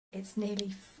It's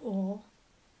nearly 4.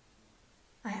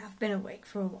 I have been awake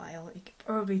for a while. You can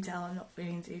probably tell I'm not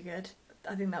feeling too good.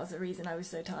 I think that was the reason I was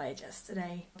so tired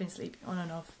yesterday. I've been sleeping on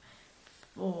and off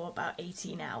for about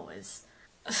 18 hours.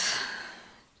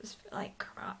 Just feel like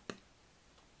crap.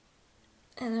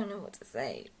 I don't know what to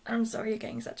say. I'm sorry you're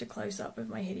getting such a close-up of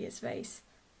my hideous face.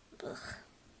 Ugh.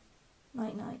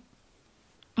 Night night.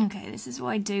 Okay, this is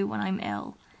what I do when I'm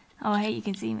ill. Oh, hey, you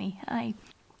can see me. Hi.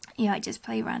 Yeah, I just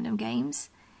play random games.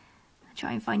 I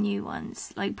try and find new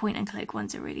ones. Like point and click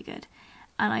ones are really good.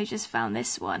 And I just found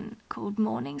this one called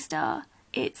Morning Star.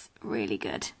 It's really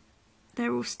good.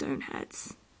 They're all stone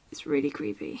heads. It's really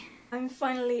creepy. I'm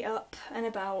finally up and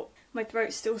about. My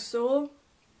throat's still sore,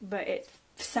 but it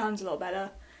sounds a lot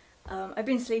better. I've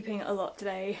been sleeping a lot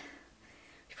today,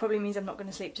 which probably means I'm not going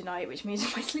to sleep tonight, which means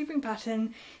my sleeping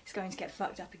pattern is going to get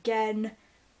fucked up again.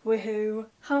 Woohoo.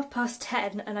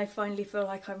 10:30 and I finally feel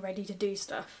like I'm ready to do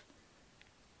stuff.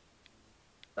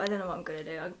 I don't know what I'm going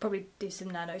to do. I'll probably do some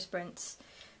nano sprints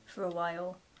for a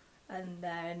while and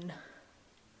then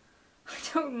I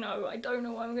don't know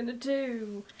what I'm going to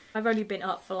do. I've only been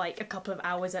up for like a couple of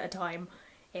hours at a time,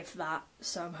 if that,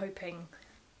 so I'm hoping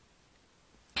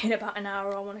in about an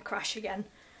hour I want to crash again.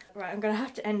 Right, I'm going to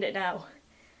have to end it now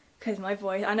because my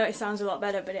voice, I know it sounds a lot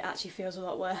better but it actually feels a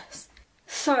lot worse.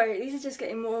 Sorry, these are just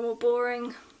getting more and more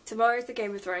boring. Tomorrow's the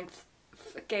Game of Thrones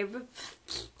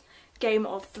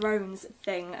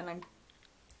thing and I'm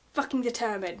fucking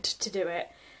determined to do it.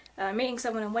 Meeting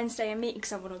someone on Wednesday and meeting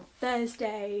someone on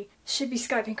Thursday. Should be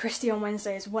Skyping Christy on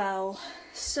Wednesday as well.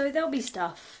 So there'll be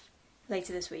stuff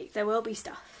later this week. There will be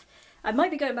stuff. I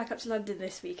might be going back up to London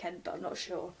this weekend, but I'm not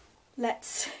sure.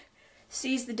 Let's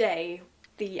seize the day.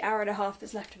 The hour and a half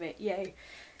that's left of it. Yay.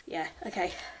 Yeah,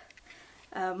 okay.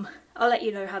 I'll let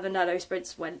you know how the nano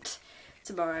sprints went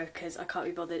tomorrow because I can't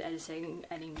be bothered editing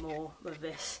any more of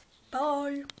this.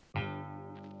 Bye!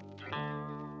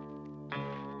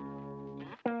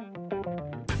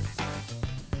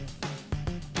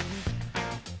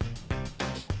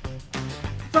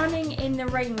 Running in the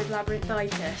rain with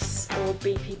labyrinthitis or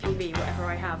BPPV, whatever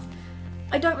I have.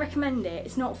 I don't recommend it,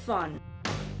 it's not fun.